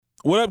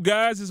What up,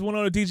 guys? It's one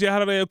on the DJ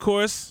Holiday, of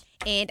course.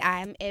 And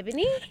I'm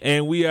Ebony.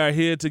 And we are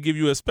here to give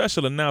you a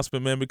special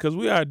announcement, man, because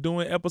we are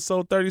doing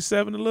episode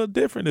 37 a little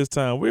different this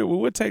time.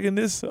 We're taking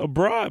this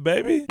abroad,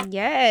 baby.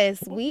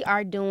 Yes, we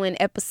are doing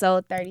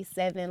episode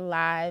 37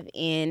 live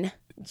in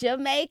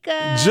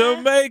Jamaica.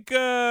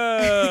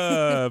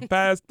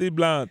 Pasty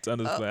Blanche. I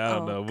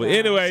don't know. But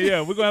anyway,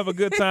 yeah, we're going to have a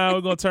good time. We're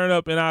going to turn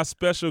up, and our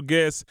special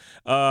guest,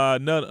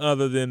 none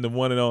other than the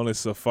one and only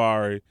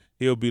Safari.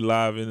 He'll be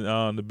live in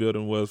the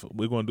building with us.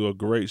 We're going to do a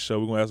great show.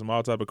 We're going to ask him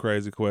all type of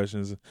crazy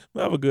questions.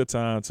 We'll have a good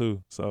time,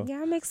 too. So yeah,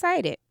 I'm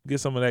excited.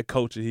 Get some of that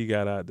culture he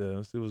got out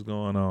there. See what's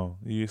going on.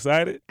 You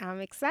excited?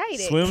 I'm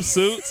excited.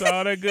 Swimsuits,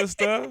 all that good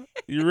stuff.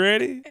 You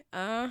ready?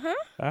 Uh-huh.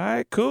 All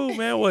right, cool,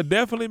 man. Well,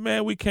 definitely,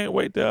 man, we can't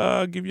wait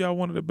to give y'all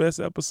one of the best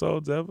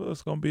episodes ever.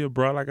 It's going to be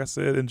abroad, like I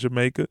said, in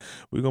Jamaica.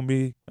 We're going to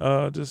be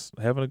just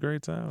having a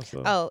great time.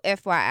 So. Oh,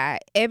 FYI,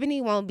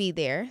 Ebony won't be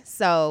there.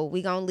 So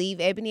we're going to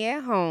leave Ebony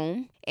at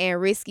home.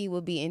 And Risky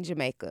will be in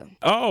Jamaica.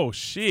 Oh,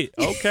 shit.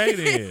 Okay,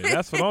 then.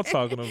 That's what I'm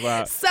talking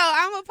about. So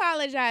I'm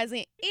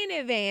apologizing in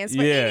advance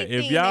for anything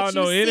if y'all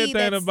know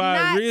anything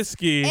about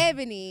Risky,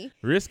 Ebony.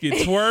 Risky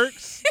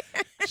twerks.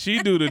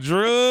 She do the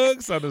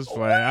drugs. I just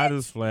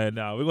playing.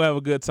 Now we're gonna have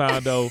a good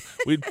time though.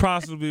 We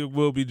possibly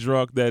will be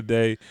drunk that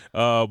day.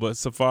 But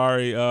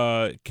Safari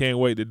can't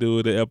wait to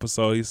do the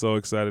episode. He's so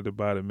excited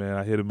about it, man.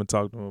 I hit him and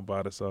talked to him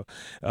about it. So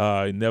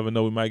you never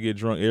know, we might get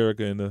drunk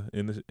Erica in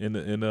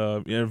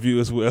the interview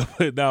as well.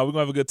 But no, we're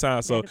gonna have a good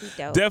time. So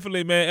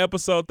definitely, man,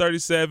 episode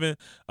 37,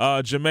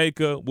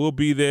 Jamaica, we'll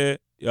be there.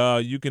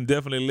 You can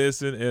definitely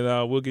listen,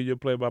 and we'll give you a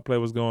play-by-play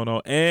what's going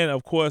on. And,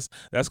 of course,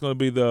 that's going to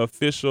be the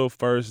official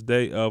first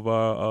day of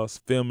us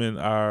filming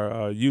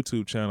our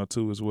YouTube channel,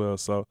 too, as well.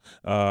 So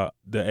the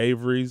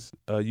Avery's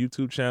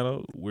YouTube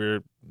channel, we're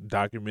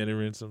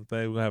documenting some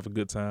things. We're going to have a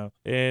good time,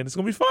 and it's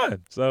going to be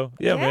fun. So,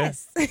 yeah,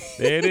 yes. Man,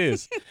 there it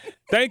is.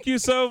 Thank you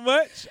so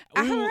much.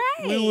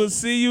 We will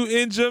see you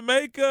in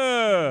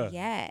Jamaica.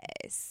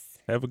 Yes.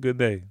 Have a good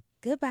day.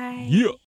 Goodbye. Yeah.